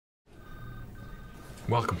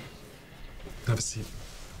Welcome. Have a seat.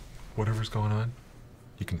 Whatever's going on,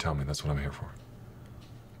 you can tell me. That's what I'm here for.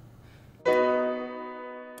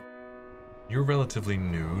 You're relatively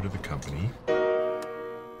new to the company.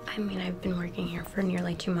 I mean, I've been working here for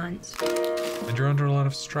nearly 2 months. And you're under a lot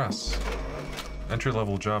of stress.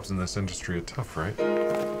 Entry-level jobs in this industry are tough, right?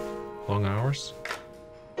 Long hours?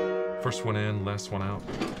 First one in, last one out.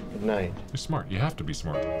 Good night. You're smart. You have to be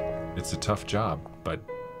smart. It's a tough job, but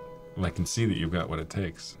I can see that you've got what it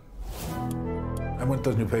takes. I want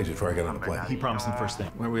those new pages before I get on the plane. He promised them first thing.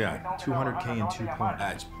 Where are we at? 200K in 2 points.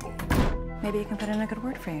 That's bull. Maybe you can put in a good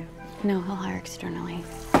word for you. No, he'll hire externally.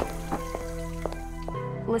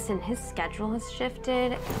 Listen, his schedule has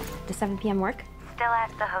shifted. Does 7 p.m. work? Still at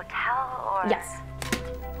the hotel, or? Yes.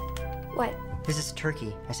 What? This is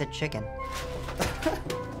turkey. I said chicken.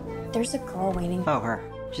 There's a girl waiting. Oh, her.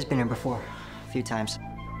 She's been here before. A few times.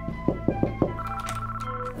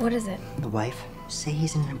 What is it? The wife. Say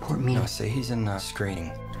he's in an important meeting. No, say he's in screening.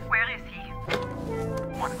 Where is he?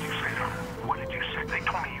 What did you say to him? What did you say? They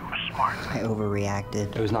told me you were smart. I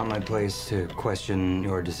overreacted. It was not my place to question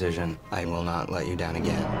your decision. I will not let you down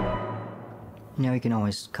again. You know you can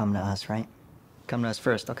always come to us, right? Come to us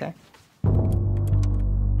first, okay?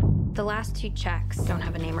 The last 2 checks don't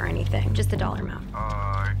have a name or anything, just the dollar amount.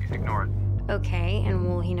 Ignore it. Okay, and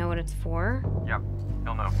will he know what it's for? Yep,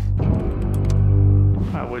 he'll know.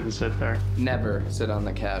 I wouldn't sit there. Never sit on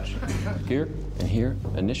the couch. Here and here,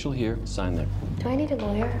 initial here, sign there. Do I need a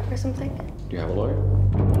lawyer or something? Do you have a lawyer?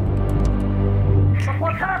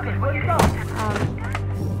 What happened? Where'd you go?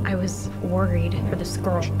 I was worried for this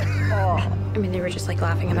girl. I mean, they were just like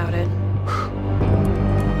laughing about it.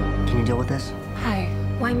 Can you deal with this? Hi,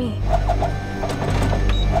 why me?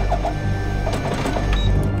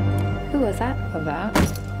 Who was that? That?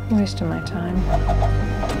 Wasting my time.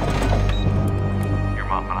 Your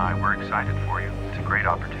mom and I were excited for you. It's a great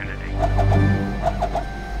opportunity.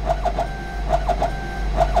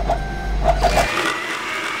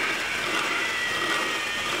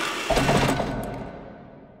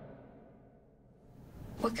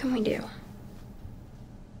 What can we do?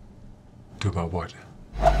 Do about what?